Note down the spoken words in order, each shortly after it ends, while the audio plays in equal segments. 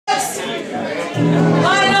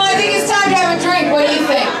don't know, I think it's time to have a drink. What do you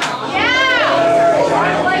think? Yeah!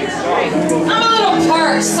 I'm a little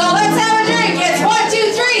parched, so let's have a drink. It's 1,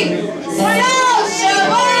 2, 3.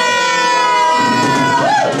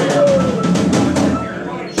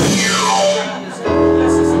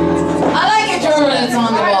 I like a drum when it's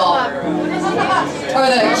on the wall. Or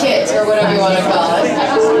the kit, or whatever you want to call it.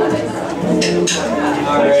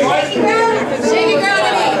 Shaky ground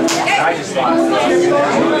to me. Okay. Let's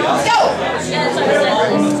go.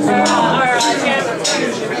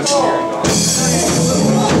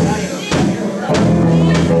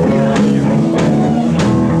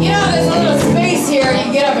 You know, there's a little space here. You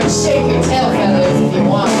can get up and shake your tail feathers if you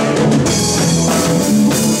want.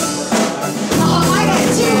 Oh, I got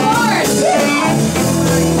 2 bars.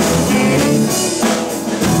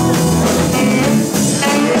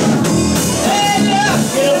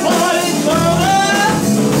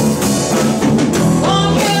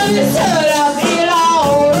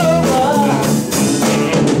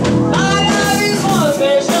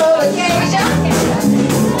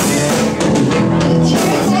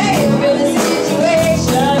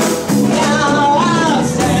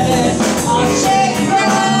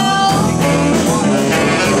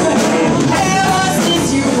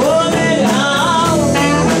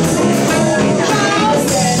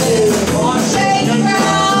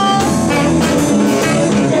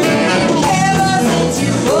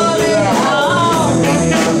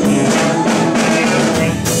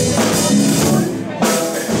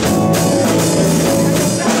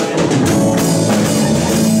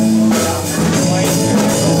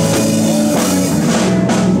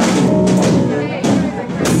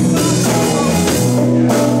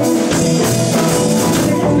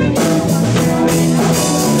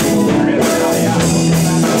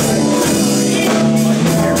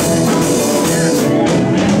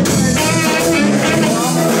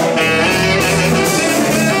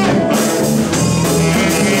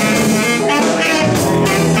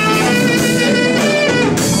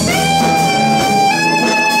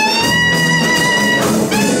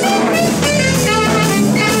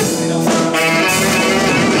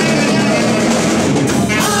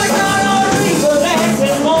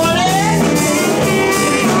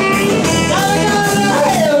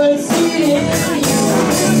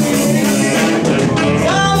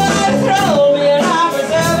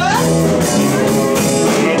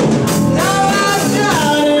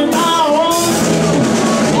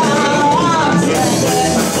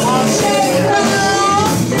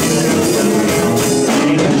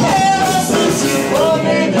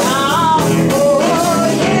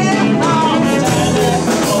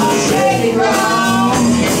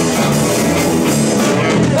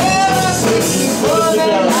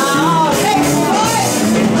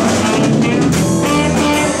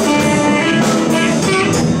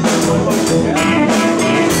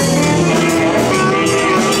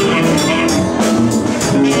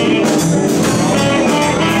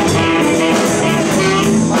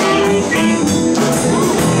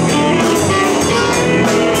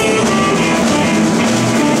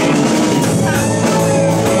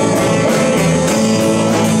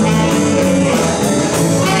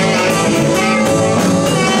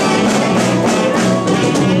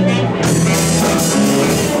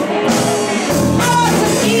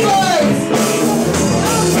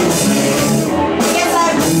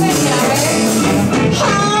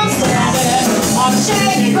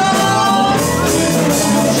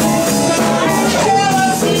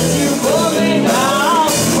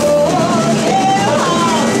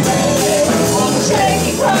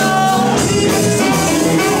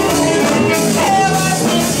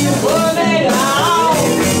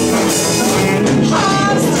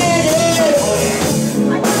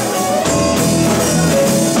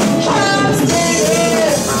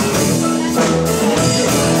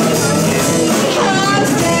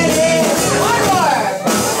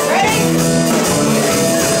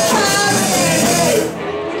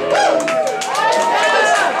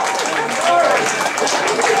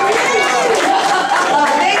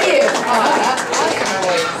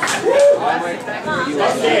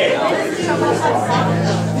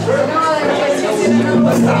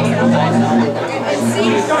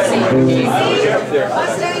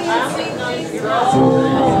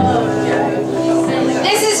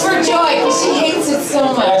 This is for Joy, because she hates it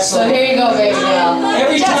so much. So here you go, baby girl.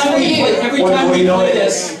 Every time we play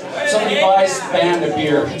this, somebody buys the band a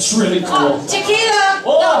beer. It's really cool. Tequila!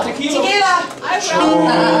 Oh, tequila! Tequila!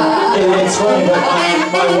 It's funny, but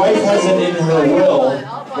my wife has it in her will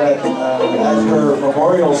that at her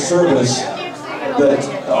memorial service,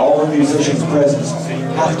 that all the musicians present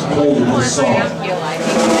have to play this song.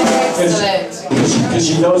 today. Because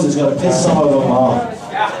she knows it's going to piss some of them off.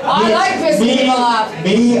 I like pissing people off.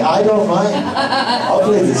 Me, I don't mind. I'll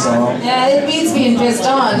play the song. Yeah, it beats being pissed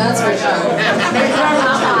on, that's for sure.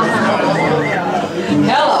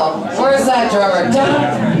 Hello, where's that drummer?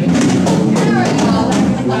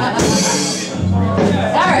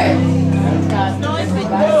 Alright.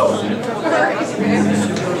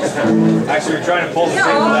 Actually, we're trying to pull the thing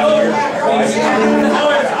out here.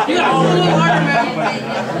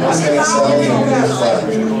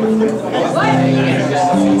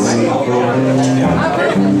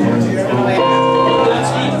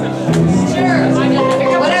 Sure.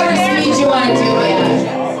 Whatever speed you want to do, man.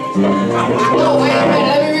 No, wait a minute,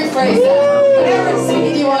 let me rephrase that. Whatever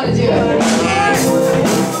speed you want to do it.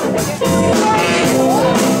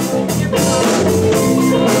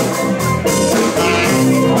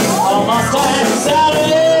 Mustang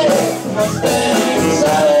salad, Mustang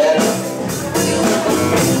salad.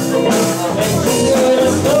 I'll make you good.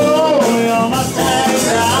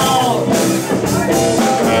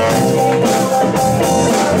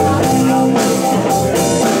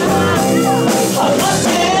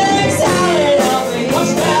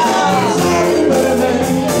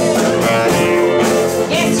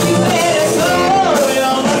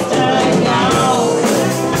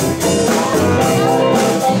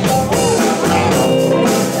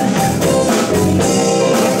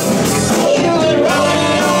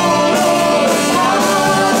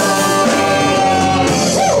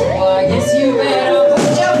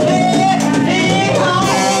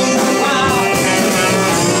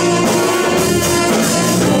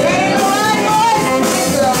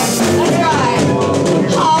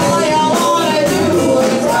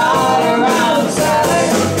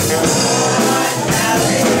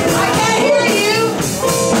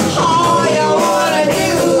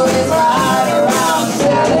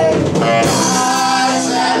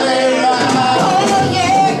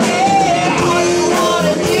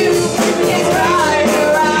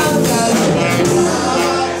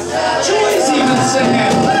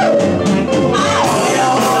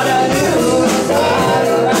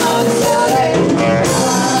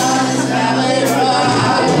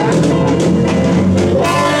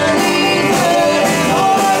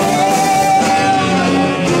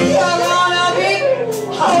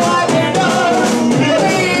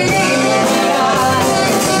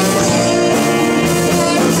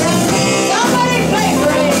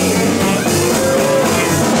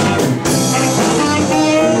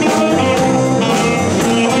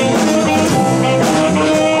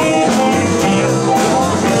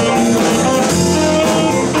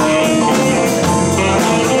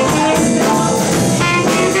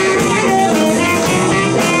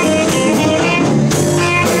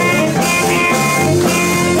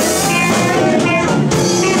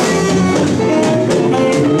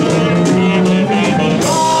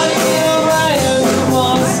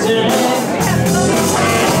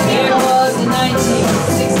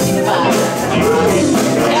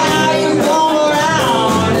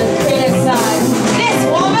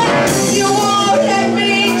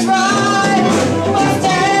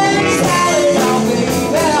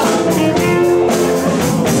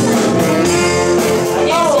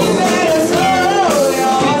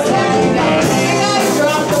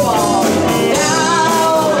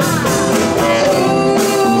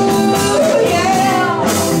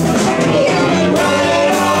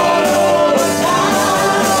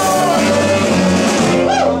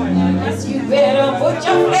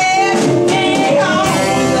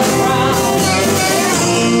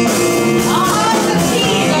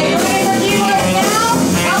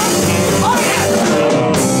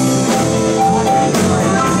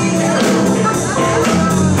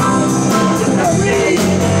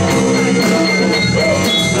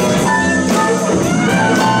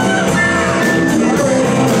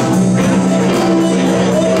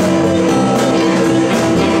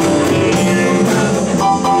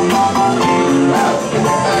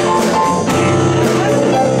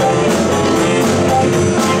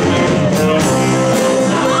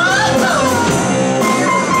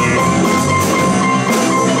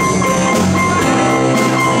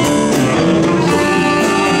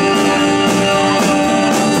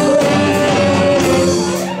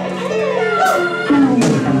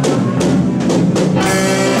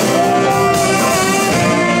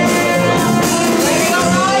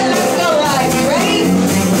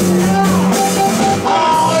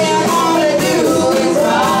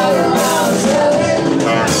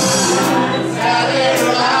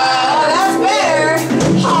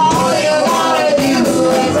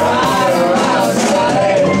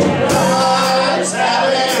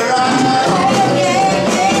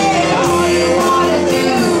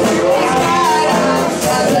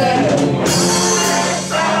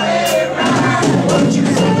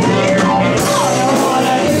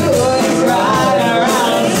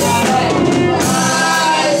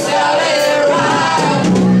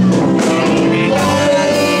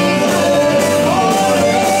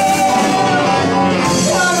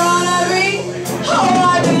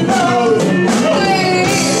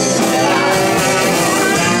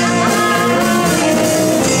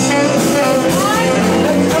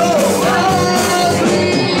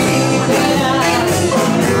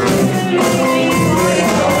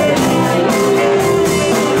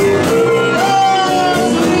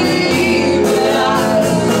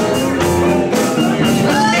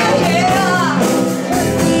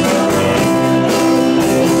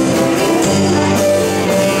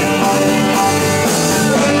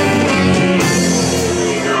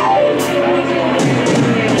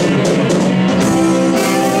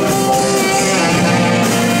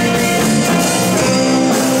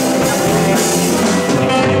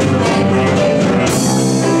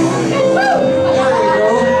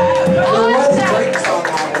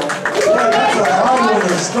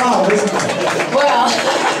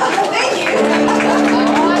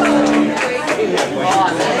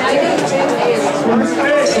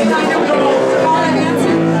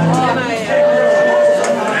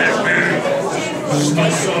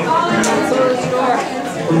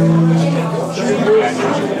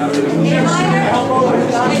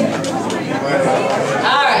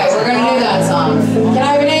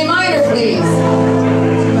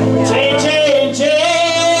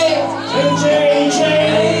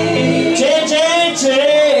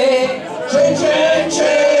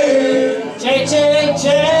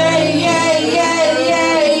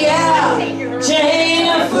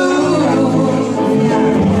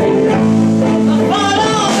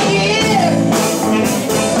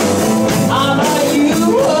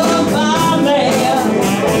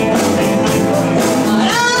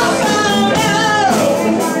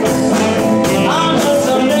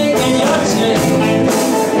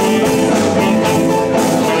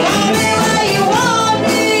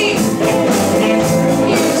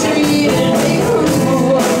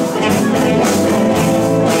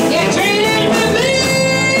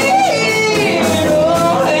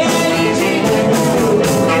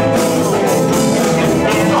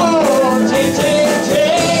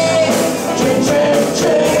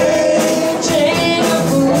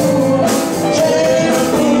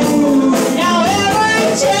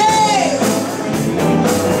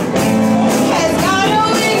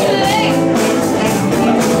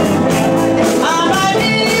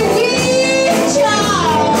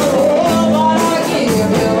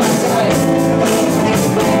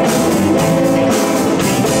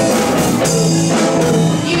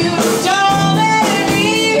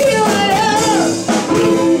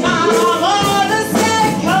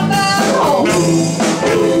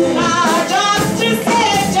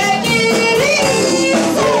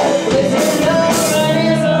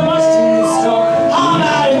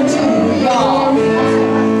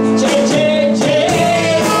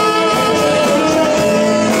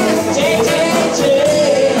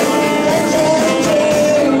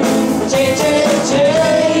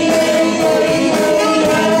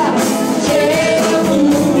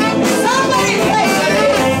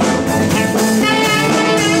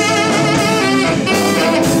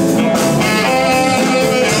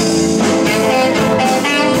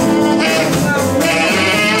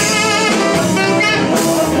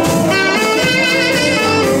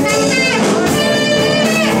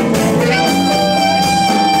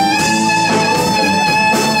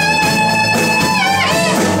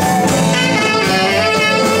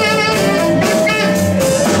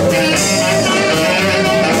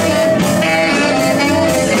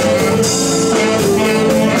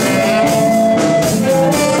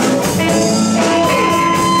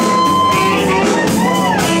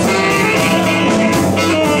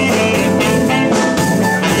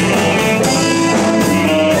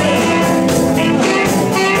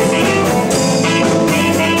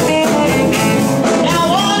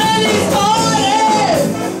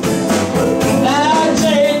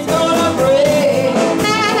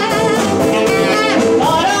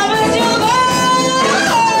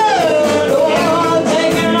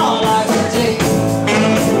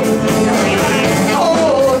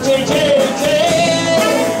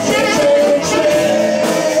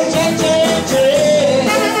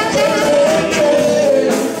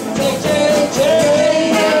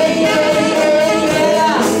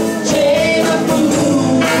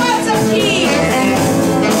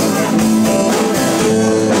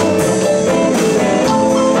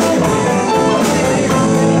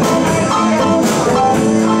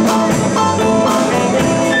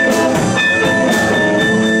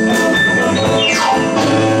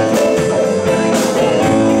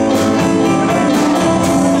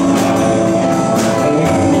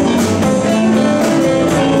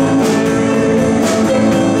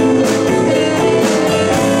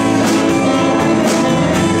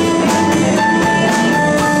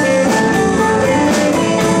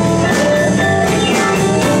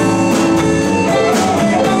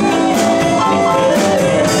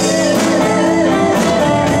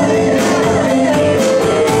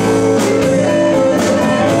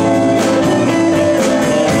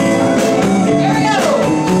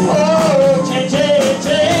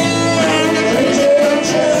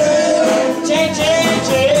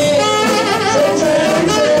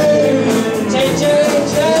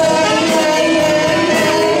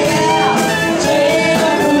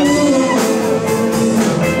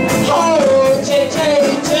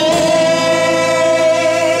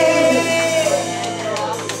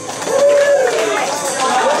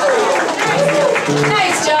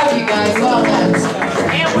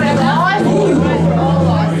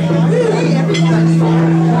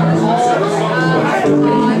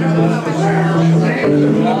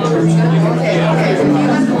 Okay,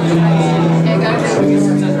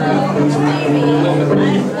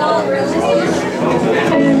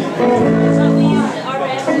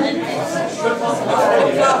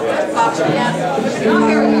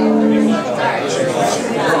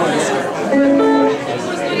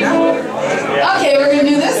 we're gonna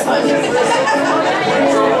do this one.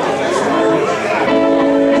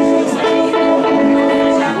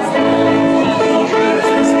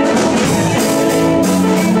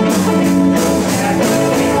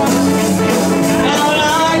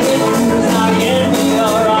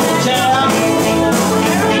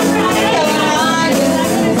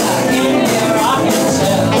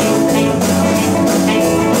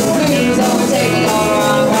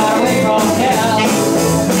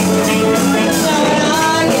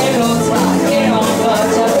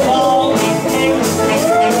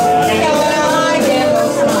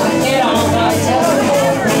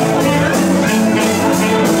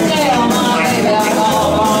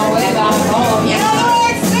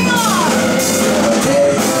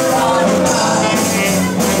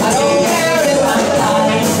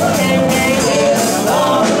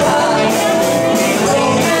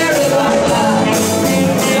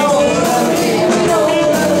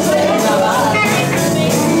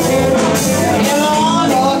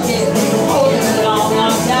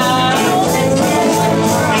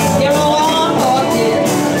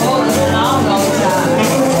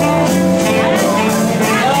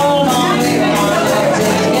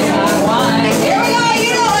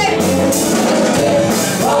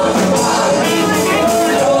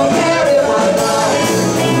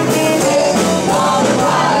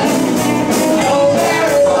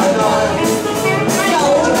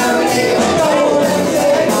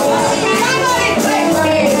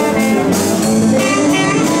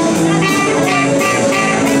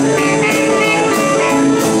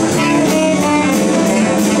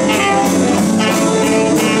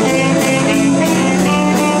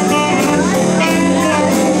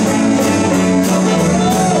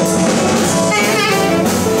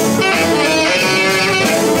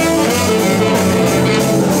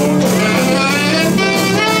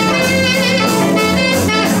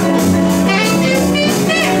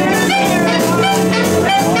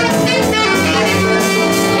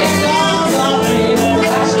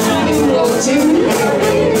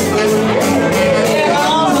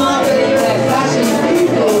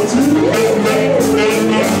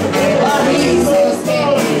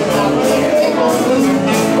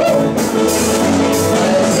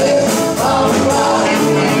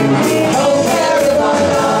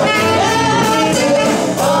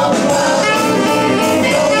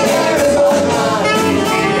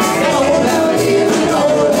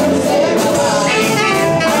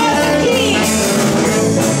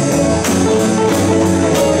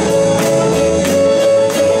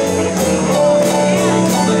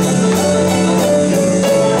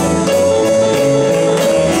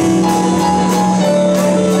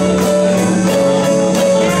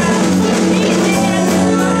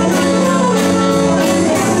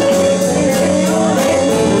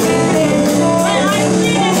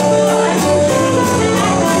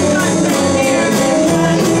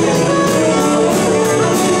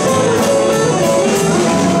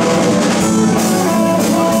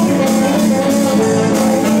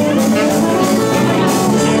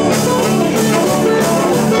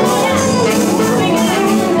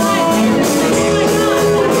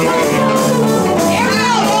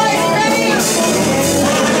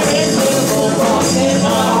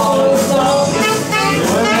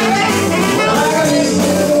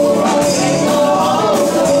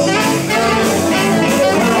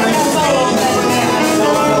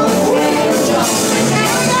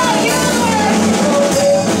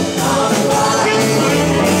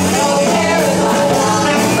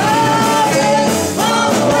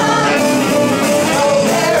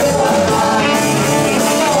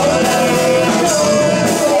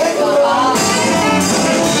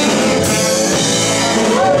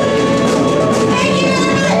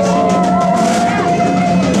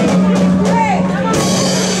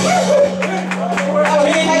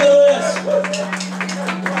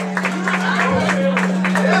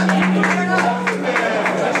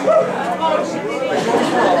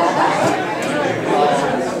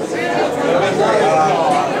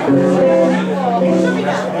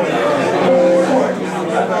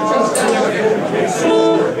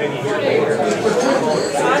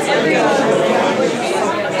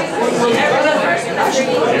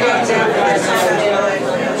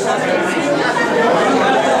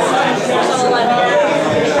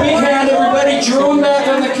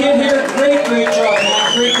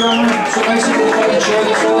 So nice of you to come and share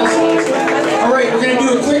this with us. All right, we're going to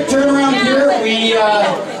do a quick turn.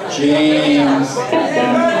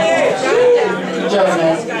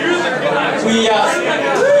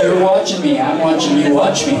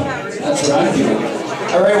 touch me. That's what I'm doing.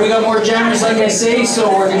 All right, we got more jammers, like I say,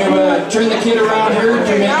 so we're going to turn the kid around here to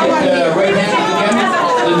make it right-handed again,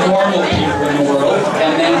 the normal people in the world.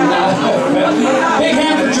 And then, big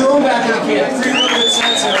hand for Jerome back in the kid. 3 real good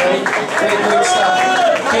sets here, right? Great stuff.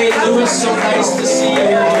 Hey, Lewis, so nice to see you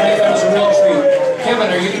here tonight. That was a real treat.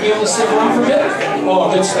 Kevin, are you going to be able to stick around for a bit?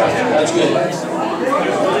 Oh, good stuff. That's good.